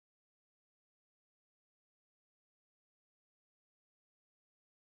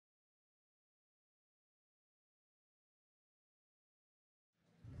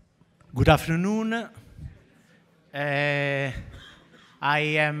Good afternoon. I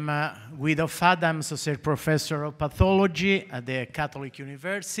am Guido Fada. I'm Associate Professor of Pathology at the Catholic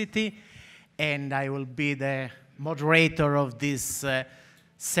University, and I will be the moderator of this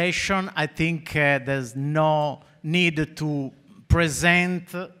session. I think there's no need to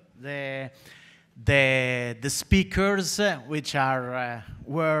present the speakers, which are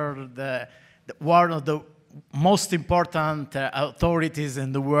one of the most important authorities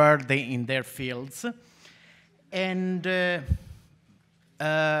in the world in their fields. And the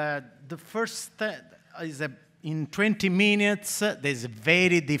first is in 20 minutes, there's a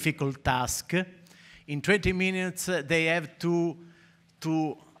very difficult task. In 20 minutes, they have to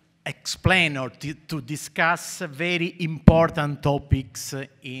explain or to discuss very important topics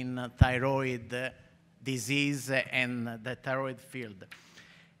in thyroid disease and the thyroid field.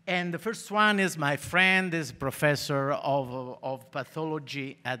 And the first one is my friend, is professor of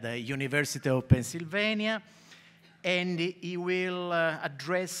pathology at the University of Pennsylvania, and he will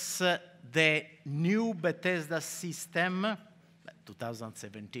address the new Bethesda System,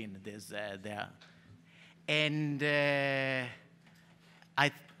 2017. And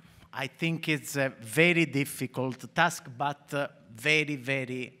I think it's a very difficult task, but very,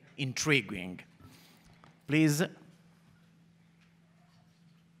 very intriguing. Please.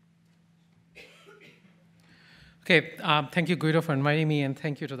 Okay, thank you, Guido, for inviting me, and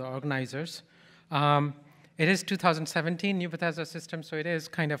thank you to the organizers. It is 2017, new Bethesda System, so it is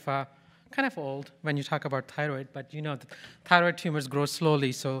kind of old when you talk about thyroid, but you know, the thyroid tumors grow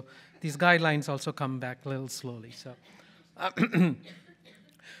slowly, so these guidelines also come back a little slowly. So,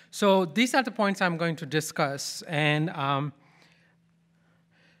 so these are the points I'm going to discuss, and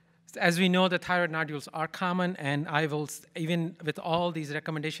as we know, the thyroid nodules are common, and I will, even with all these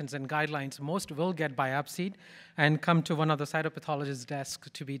recommendations and guidelines, most will get biopsied and come to one of the cytopathologist's desks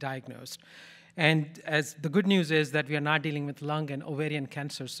to be diagnosed. And as the good news is that we are not dealing with lung and ovarian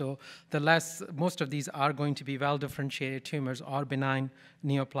cancer, so most of these are going to be well-differentiated tumors or benign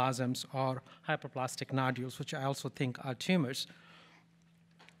neoplasms or hyperplastic nodules, which I also think are tumors.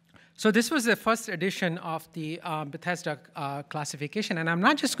 So this was the first edition of the Bethesda classification, and I'm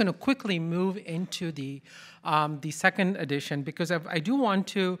not just going to quickly move into the second edition, because I do want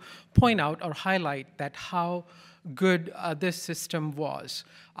to point out or highlight that how good this system was.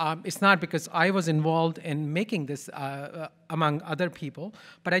 It's not because I was involved in making this among other people,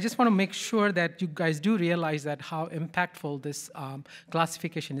 but I just want to make sure that you guys do realize that how impactful this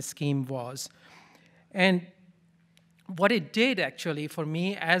classification scheme was. And what it did actually for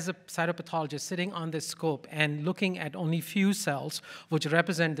me as a cytopathologist sitting on this scope and looking at only few cells which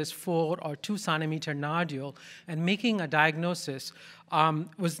represent this 4 or 2 centimeter nodule and making a diagnosis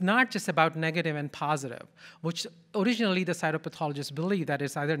was not just about negative and positive, which originally the cytopathologists believed that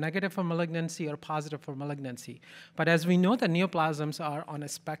it's either negative for malignancy or positive for malignancy. But as we know, the neoplasms are on a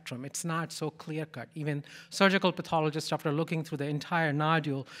spectrum. It's not so clear-cut. Even surgical pathologists, after looking through the entire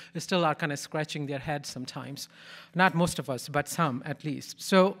nodule, still are kind of scratching their heads sometimes. Not most of us, but some at least.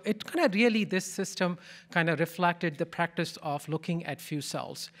 So it kind of really, this system kind of reflected the practice of looking at few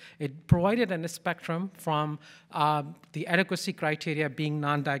cells. It provided a spectrum from the adequacy criteria being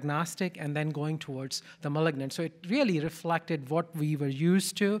non-diagnostic and then going towards the malignant. So it really reflected what we were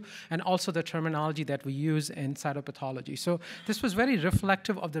used to and also the terminology that we use in cytopathology. So this was very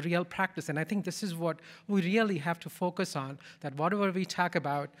reflective of the real practice, and I think this is what we really have to focus on, that whatever we talk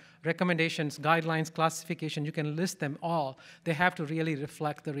about, recommendations, guidelines, classification, you can list them all. They have to really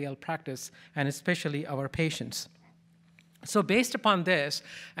reflect the real practice, and especially our patients. So based upon this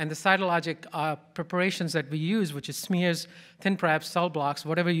and the cytologic preparations that we use, which is smears, thin preps, cell blocks,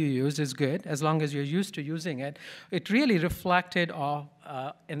 whatever you use is good, as long as you're used to using it, it really reflected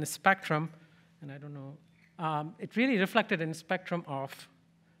in the spectrum, and I don't know, it really reflected in the spectrum of,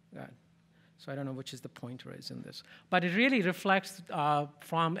 so I don't know which is the pointer is in this. But it really reflects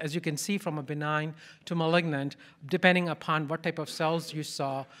from, as you can see, from a benign to malignant, depending upon what type of cells you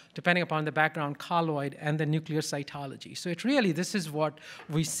saw, depending upon the background colloid and the nuclear cytology. So it really, this is what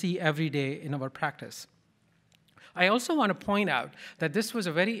we see every day in our practice. I also want to point out that this was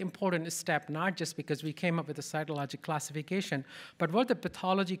a very important step, not just because we came up with a cytologic classification, but what the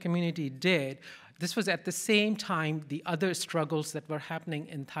pathology community did. This was at the same time the other struggles that were happening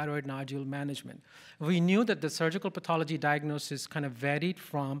in thyroid nodule management. We knew that the surgical pathology diagnosis kind of varied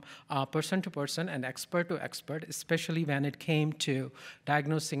from person to person and expert to expert, especially when it came to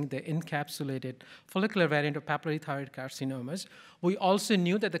diagnosing the encapsulated follicular variant of papillary thyroid carcinomas. We also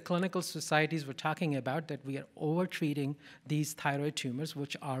knew that the clinical societies were talking about that we are over-treating these thyroid tumors,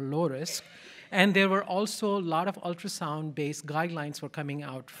 which are low risk. And there were also a lot of ultrasound-based guidelines were coming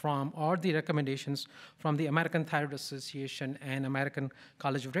out from, or the recommendations from the American Thyroid Association and American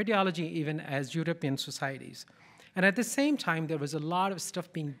College of Radiology, even as European societies. And at the same time, there was a lot of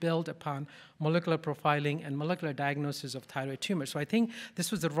stuff being built upon molecular profiling and molecular diagnosis of thyroid tumors. So I think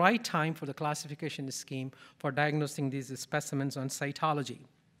this was the right time for the classification scheme for diagnosing these specimens on cytology.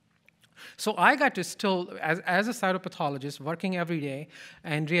 So I got to still, as a cytopathologist, working every day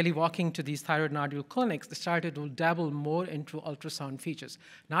and really walking to these thyroid nodule clinics, started to dabble more into ultrasound features,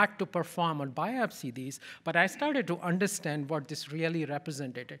 not to perform or biopsy these, but I started to understand what this really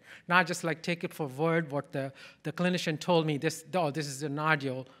represented. Not just like take it for word, what the clinician told me, this is a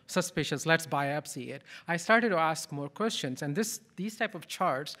nodule, suspicious, let's biopsy it. I started to ask more questions, and these type of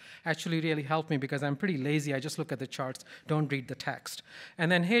charts actually really helped me because I'm pretty lazy. I just look at the charts, don't read the text.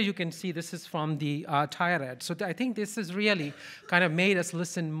 And then here you can see this is from the TIRAD. So I think this has really kind of made us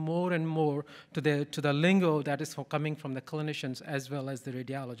listen more and more to the lingo that is coming from the clinicians as well as the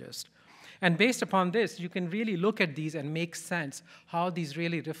radiologist. And based upon this, you can really look at these and make sense how these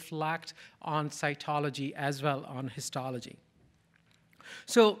really reflect on cytology as well on histology.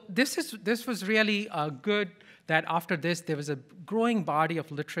 So this was really good that after this, there was a growing body of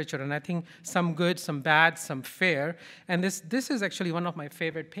literature, and I think some good, some bad, some fair. And this is actually one of my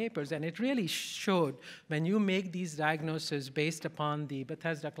favorite papers, and it really showed when you make these diagnoses based upon the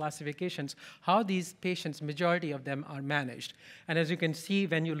Bethesda classifications, how these patients, majority of them are managed. And as you can see,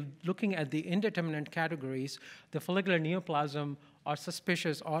 when you're looking at the indeterminate categories, the follicular neoplasm or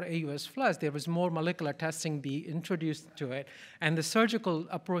suspicious or AUS flush, there was more molecular testing being introduced to it, and the surgical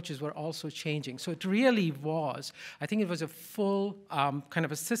approaches were also changing. So it really was, I think it was a full kind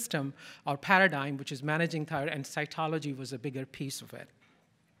of a system or paradigm which is managing thyroid, and cytology was a bigger piece of it.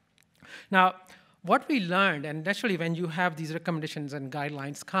 Now, what we learned, and naturally when you have these recommendations and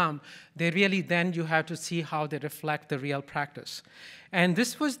guidelines come, they really then you have to see how they reflect the real practice. And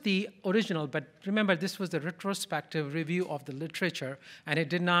this was the original, but remember this was the retrospective review of the literature, and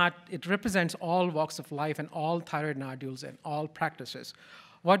it represents all walks of life and all thyroid nodules and all practices.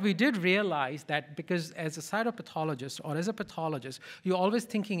 What we did realize that because as a cytopathologist or as a pathologist, you're always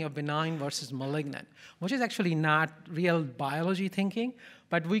thinking of benign versus malignant, which is actually not real biology thinking,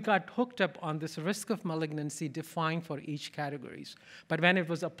 but we got hooked up on this risk of malignancy defined for each categories. But when it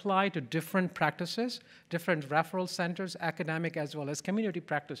was applied to different practices, different referral centers, academic as well as community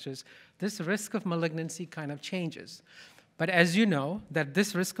practices, this risk of malignancy kind of changes. But as you know, that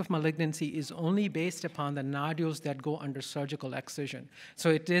this risk of malignancy is only based upon the nodules that go under surgical excision.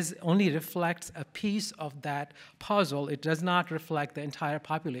 So it only reflects a piece of that puzzle. It does not reflect the entire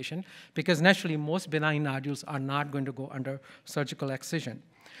population, because naturally most benign nodules are not going to go under surgical excision.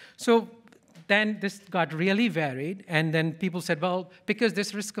 So then this got really varied, and then people said, well, because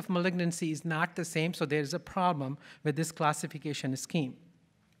this risk of malignancy is not the same, so there's a problem with this classification scheme.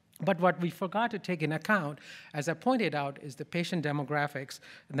 But what we forgot to take into account, as I pointed out, is the patient demographics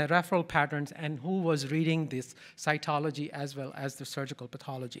and the referral patterns and who was reading this cytology as well as the surgical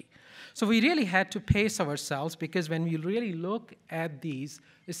pathology. So we really had to pace ourselves, because when we really look at these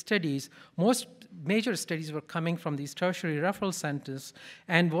studies, most major studies were coming from these tertiary referral centers,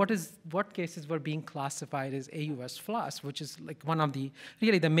 and what cases were being classified as AUS flush, which is like one of the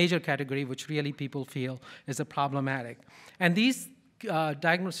major category which really people feel is a problematic. And these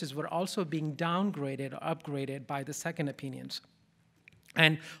diagnoses were also being downgraded or upgraded by the second opinions,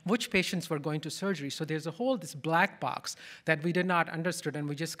 and which patients were going to surgery. So there's this black box that we did not understand, and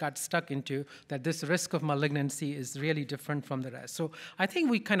we just got stuck into that this risk of malignancy is really different from the rest. So I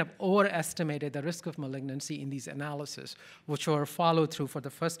think we kind of overestimated the risk of malignancy in these analyses, which were followed through for the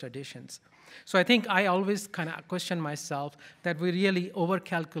first editions. So I think I always kind of question myself that we really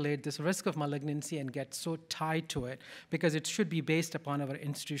overcalculate this risk of malignancy and get so tied to it, because it should be based upon our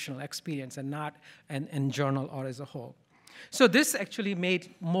institutional experience and not in journal or as a whole. So this actually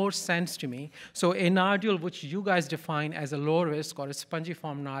made more sense to me. So a nodule which you guys define as a low risk or a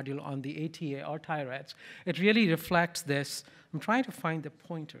spongiform nodule on the ATA or TIRADS, it really reflects this. I'm trying to find the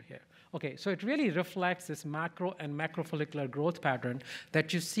pointer here. Okay, so it really reflects this macro and macrofollicular growth pattern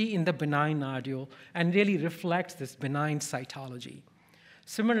that you see in the benign nodule and really reflects this benign cytology.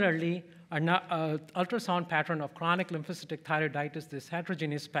 Similarly, an ultrasound pattern of chronic lymphocytic thyroiditis, this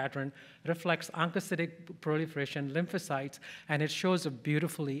heterogeneous pattern, reflects oncocytic proliferation, lymphocytes, and it shows up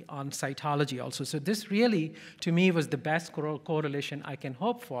beautifully on cytology also. So this really, to me, was the best correlation I can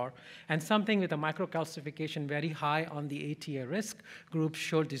hope for, and something with a microcalcification very high on the ATA risk group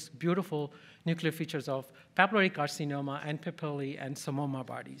showed these beautiful nuclear features of papillary carcinoma and papillae and psammoma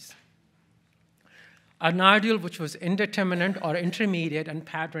bodies. a nodule which was indeterminate or intermediate and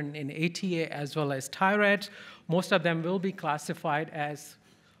patterned in ATA as well as TIRADS. Most of them will be classified as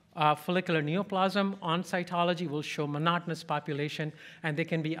follicular neoplasm. On cytology will show monotonous population, and they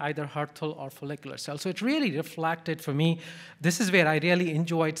can be either Hürthle or follicular cells. So it really reflected for me, this is where I really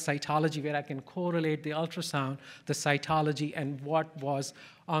enjoyed cytology, where I can correlate the ultrasound, the cytology, and what was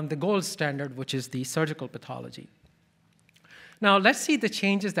on the gold standard, which is the surgical pathology. Now, let's see the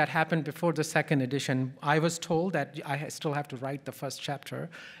changes that happened before the second edition. I was told that I still have to write the first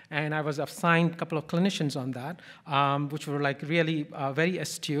chapter, and I was assigned a couple of clinicians on that, which were like really very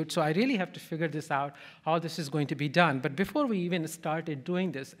astute. So I really have to figure this out, how this is going to be done. But before we even started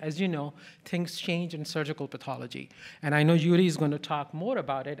doing this, as you know, things change in surgical pathology. And I know Yuri is going to talk more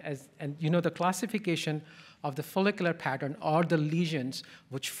about it, and you know the classification of the follicular pattern or the lesions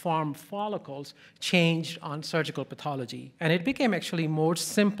which form follicles changed on surgical pathology. And it became actually more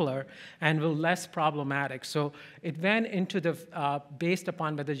simpler and less problematic. So it went into the, based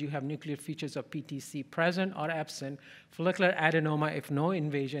upon whether you have nuclear features of PTC present or absent, follicular adenoma if no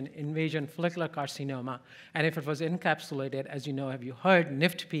invasion, invasion follicular carcinoma, and if it was encapsulated, as you know, have you heard,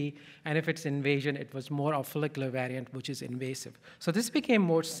 NIFT-P, and if it's invasion, it was more of follicular variant, which is invasive. So this became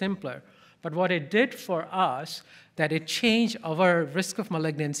more simpler. But what it did for us, that it changed our risk of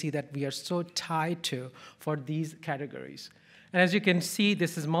malignancy that we are so tied to for these categories. And as you can see,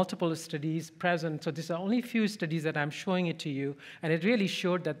 this is multiple studies present. So these are only a few studies that I'm showing it to you. And it really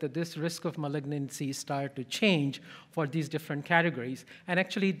showed that this risk of malignancy started to change for these different categories. And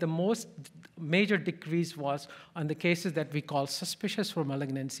actually, the most major decrease was on the cases that we call suspicious for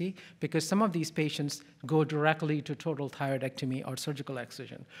malignancy, because some of these patients go directly to total thyroidectomy or surgical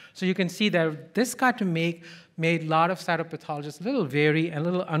excision. So you can see that this got to made a lot of cytopathologists a little wary and a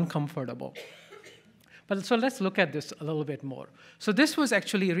little uncomfortable. But so let's look at this a little bit more. So this was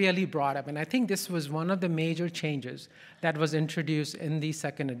actually really brought up, and I think this was one of the major changes that was introduced in the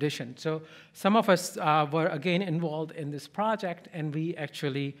second edition. So some of us were, again, involved in this project, and we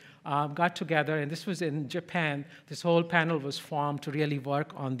actually got together, and this was in Japan. This whole panel was formed to really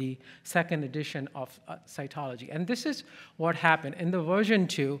work on the second edition of cytology. And this is what happened. In the version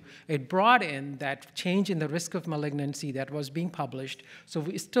 2, it brought in that change in the risk of malignancy that was being published. So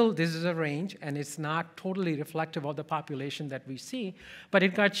we still, this is a range, and it's not totally reflective of the population that we see, but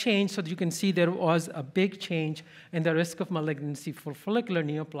it got changed so that you can see there was a big change in the risk of malignancy for follicular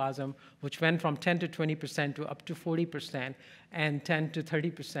neoplasm, which went from 10 to 20% to up to 40%, and 10 to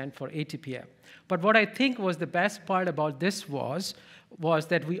 30% for ATPF. But what I think was the best part about this was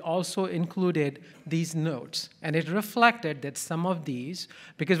that we also included these notes. And it reflected that some of these,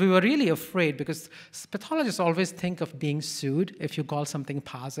 because we were really afraid, because pathologists always think of being sued if you call something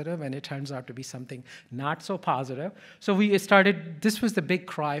positive, and it turns out to be something not so positive. So we started, this was the big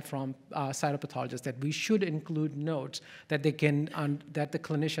cry from cytopathologists, that we should include notes that they can, that the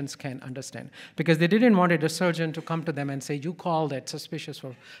clinicians can understand. Because they didn't want a surgeon to come to them and say, you called it suspicious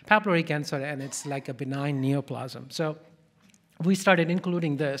for papillary cancer, and it's like a benign neoplasm. So we started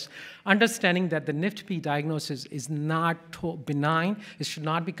including this, understanding that the NIFT-P diagnosis is not benign. It should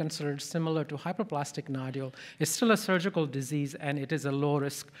not be considered similar to hyperplastic nodule. It's still a surgical disease, and it is a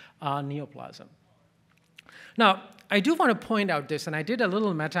low-risk neoplasm. Now, I do want to point out this, and I did a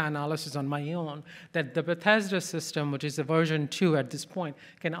little meta-analysis on my own, that the Bethesda system, which is the version 2 at this point,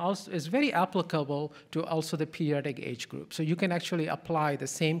 is very applicable to also the pediatric age group. So you can actually apply the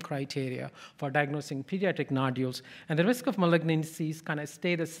same criteria for diagnosing pediatric nodules, and the risk of malignancies kind of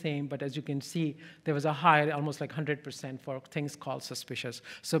stay the same, but as you can see, there was a high, almost like 100% for things called suspicious.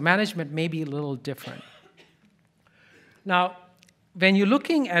 So management may be a little different. Now, when you're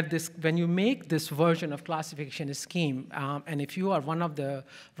looking at this, when you make this version of classification scheme, and if you are one of the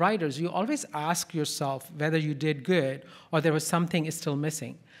writers, you always ask yourself whether you did good or there was something still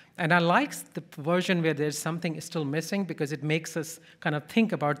missing. And I like the version where there's something still missing, because it makes us kind of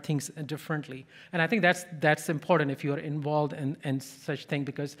think about things differently. And I think that's important if you're involved in such thing,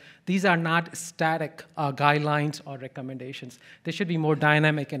 because these are not static guidelines or recommendations. They should be more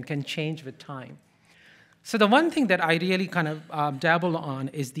dynamic and can change with time. So the one thing that I really kind of dabble on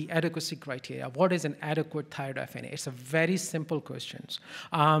is the adequacy criteria. What is an adequate thyroid FNA? It's a very simple question.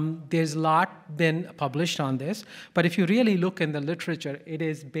 There's a lot been published on this, but if you really look in the literature, it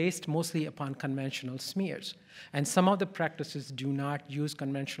is based mostly upon conventional smears. And some of the practices do not use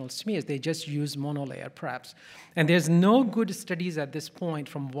conventional smears. They just use monolayer preps. And there's no good studies at this point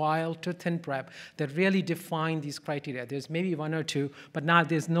from wild to thin prep that really define these criteria. There's maybe one or two, but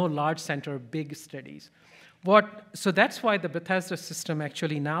there's no large center, big studies. So that's why the Bethesda system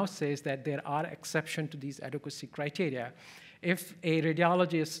actually now says that there are exceptions to these adequacy criteria. If a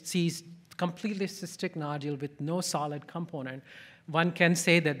radiologist sees completely cystic nodule with no solid component, one can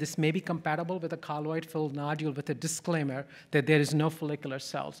say that this may be compatible with a colloid-filled nodule with a disclaimer that there is no follicular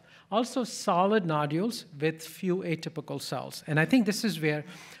cells. Also, solid nodules with few atypical cells. And I think this is where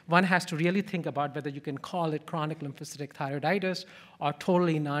one has to really think about whether you can call it chronic lymphocytic thyroiditis or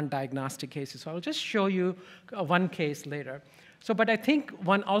totally non-diagnostic cases. So I'll just show you one case later. So, but I think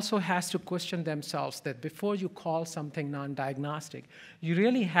one also has to question themselves that before you call something non-diagnostic, you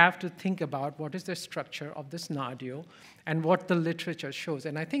really have to think about what is the structure of this nodule and what the literature shows.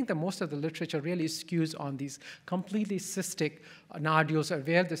 And I think that most of the literature really skews on these completely cystic nodules,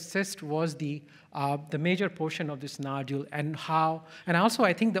 where the cyst was the major portion of this nodule, and how, and also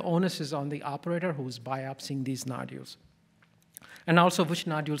I think the onus is on the operator who's biopsying these nodules, and also which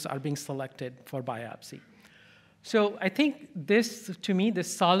nodules are being selected for biopsy. So I think this, to me, the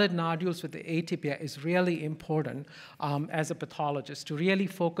solid nodules with the atypia is really important as a pathologist to really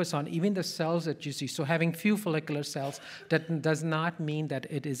focus on even the cells that you see. So having few follicular cells, that does not mean that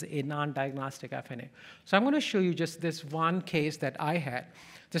it is a non-diagnostic FNA. So I'm going to show you just this one case that I had.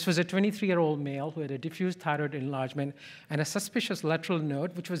 This was a 23-year-old male who had a diffuse thyroid enlargement and a suspicious lateral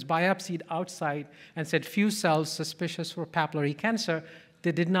node, which was biopsied outside and said few cells suspicious for papillary cancer.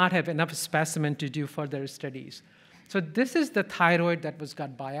 They did not have enough specimen to do further studies. So this is the thyroid that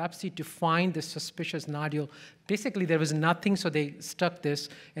got biopsied to find this suspicious nodule. Basically, there was nothing, so they stuck this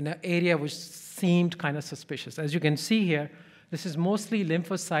in an area which seemed kind of suspicious. As you can see here, this is mostly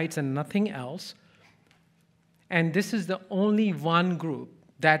lymphocytes and nothing else. And this is the only one group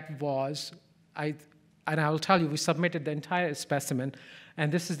that was, and I will tell you, we submitted the entire specimen,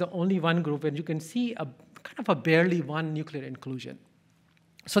 and this is the only one group, and you can see a kind of a barely one nuclear inclusion.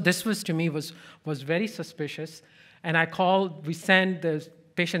 So this was, to me, was very suspicious. And we sent, the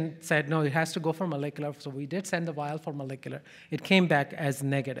patient said, no, it has to go for molecular. So we did send the vial for molecular. It came back as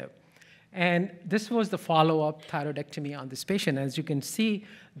negative. And this was the follow-up thyroidectomy on this patient. As you can see,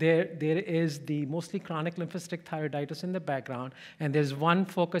 there is the mostly chronic lymphocytic thyroiditis in the background, and there's one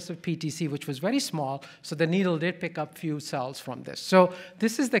focus of PTC, which was very small, so the needle did pick up few cells from this. So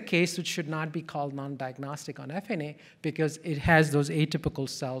this is the case which should not be called non-diagnostic on FNA because it has those atypical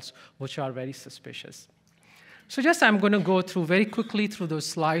cells which are very suspicious. So just I'm going to go through very quickly through those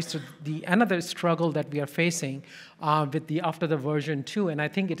slides to another struggle that we are facing after the version 2, and I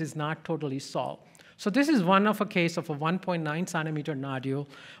think it is not totally solved. So this is one of a case of a 1.9 centimeter nodule,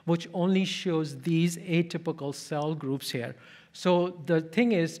 which only shows these atypical cell groups here. So the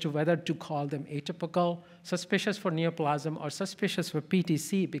thing is whether to call them atypical, suspicious for neoplasm, or suspicious for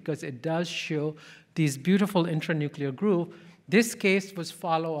PTC, because it does show these beautiful intranuclear groove. This case was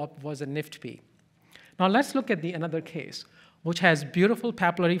follow-up was a NIFT-P. Now let's look at another case, which has beautiful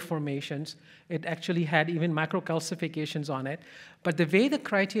papillary formations. It actually had even macrocalcifications on it. But the way the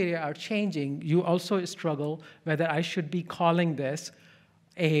criteria are changing, you also struggle whether I should be calling this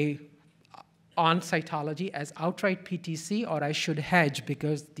on cytology as outright PTC, or I should hedge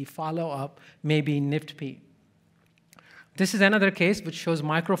because the follow-up may be NIFT-P. This is another case which shows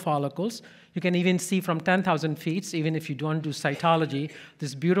microfollicles. You can even see from 10,000 feet, even if you don't do cytology,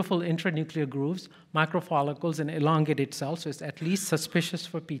 this beautiful intranuclear grooves, microfollicles, and elongated cells, so it's at least suspicious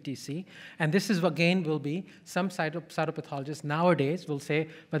for PTC. And this is, again, will be some cytopathologists nowadays will say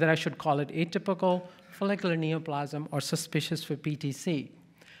whether I should call it atypical, follicular neoplasm, or suspicious for PTC.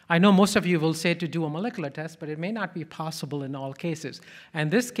 I know most of you will say to do a molecular test, but it may not be possible in all cases. And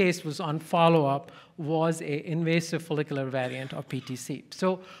this case was on follow-up, was an invasive follicular variant of PTC.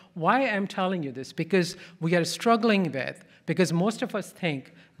 So why I'm telling you this? Because we are struggling with, because most of us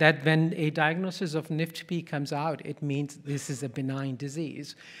think that when a diagnosis of NIFT-P comes out, it means this is a benign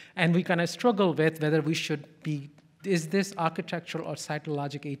disease. And we kind of struggle with whether we should be, is this architectural or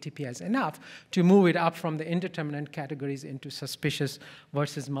cytologic ATPase enough to move it up from the indeterminate categories into suspicious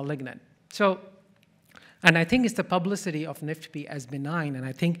versus malignant? So, and I think it's the publicity of NIFT-P as benign, and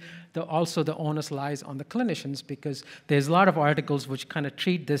I think also the onus lies on the clinicians because there's a lot of articles which kind of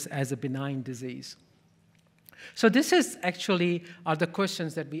treat this as a benign disease. So this is actually are the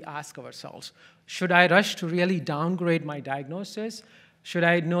questions that we ask ourselves. Should I rush to really downgrade my diagnosis? Should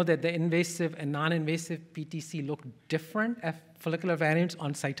I know that the invasive and non-invasive PTC look different as follicular variants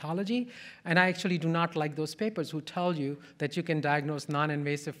on cytology? And I actually do not like those papers who tell you that you can diagnose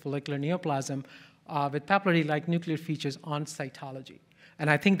non-invasive follicular neoplasm with papillary-like nuclear features on cytology. And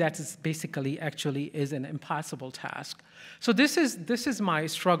I think that is basically actually is an impossible task. So this is my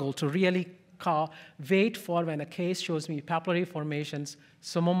struggle to really wait for when a case shows me papillary formations,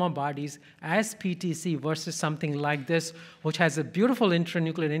 psammoma bodies as PTC versus something like this, which has a beautiful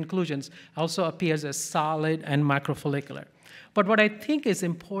intranuclear inclusions, also appears as solid and microfollicular. But what I think is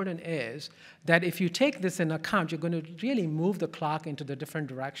important is that if you take this in account, you're going to really move the clock into the different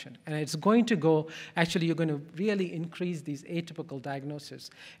direction. And it's going to go, actually, you're going to really increase these atypical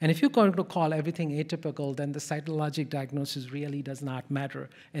diagnoses. And if you're going to call everything atypical, then the cytologic diagnosis really does not matter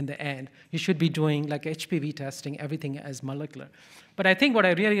in the end. You should be doing, like HPV testing, everything as molecular. But I think what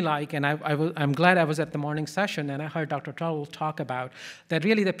I really like, and I'm glad I was at the morning session, and I heard Dr. Tuttle talk about that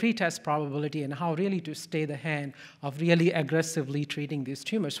really the pretest probability and how really to stay the hand of really aggressively treating these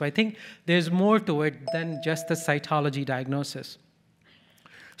tumors. So I think there's more to it than just the cytology diagnosis.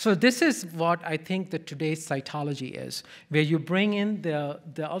 So this is what I think that today's cytology is, where you bring in the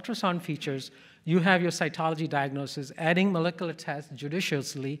ultrasound features, you have your cytology diagnosis, adding molecular tests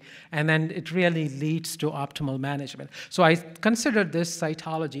judiciously, and then it really leads to optimal management. So I consider this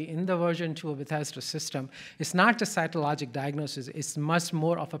cytology in the version 2 of Bethesda System. It's not just cytologic diagnosis, it's much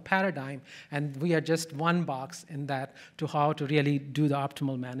more of a paradigm, and we are just one box in that to how to really do the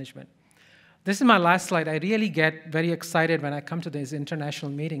optimal management. This is my last slide. I really get very excited when I come to these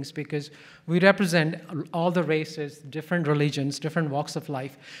international meetings because we represent all the races, different religions, different walks of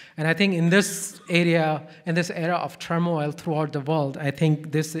life. And I think in this area, in this era of turmoil throughout the world, I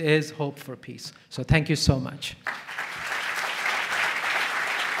think this is hope for peace. So thank you so much.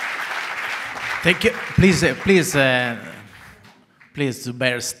 Thank you. Please,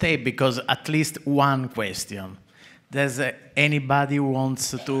 Zubair, stay, because at least one question. Does anybody who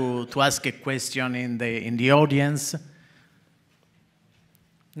wants to ask a question in the audience?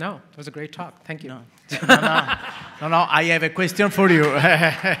 No, it was a great talk. Thank you. No, I have a question for you.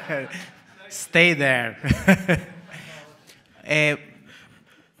 Stay there. The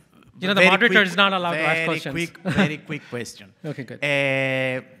moderator is not allowed to ask questions. Very quick question. Okay, good.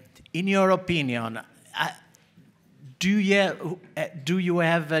 In your opinion, do you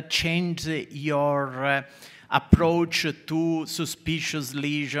have changed your approach to suspicious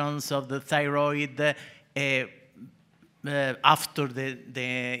lesions of the thyroid after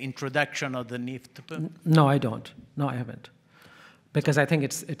the introduction of the NIFT? No, I don't. No, I haven't. Because I think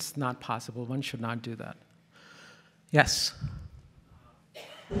it's not possible. One should not do that. Yes?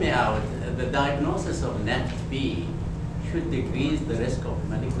 The diagnosis of NEFT-B should decrease the risk of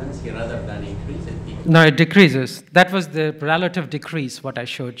malignancy rather than increase it. No, it decreases. That was the relative decrease, what I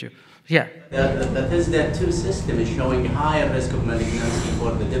showed you. Yeah. The Bethesda system is showing higher risk of malignancy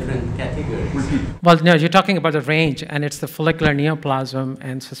for the different categories. Well, no, you're talking about the range, and it's the follicular neoplasm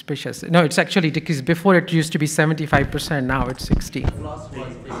and suspicious. No, it's actually decreased. Before it used to be 75%, now it's 60%. The plus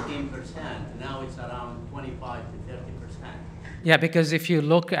was 15%, now it's around 25 to 30%. Yeah, because if you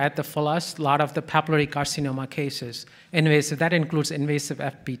look at the FLUS, a lot of the papillary carcinoma cases, invasive, that includes invasive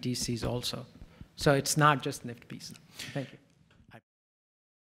FPTCs also. So it's not just NIFT-Bs. Thank you.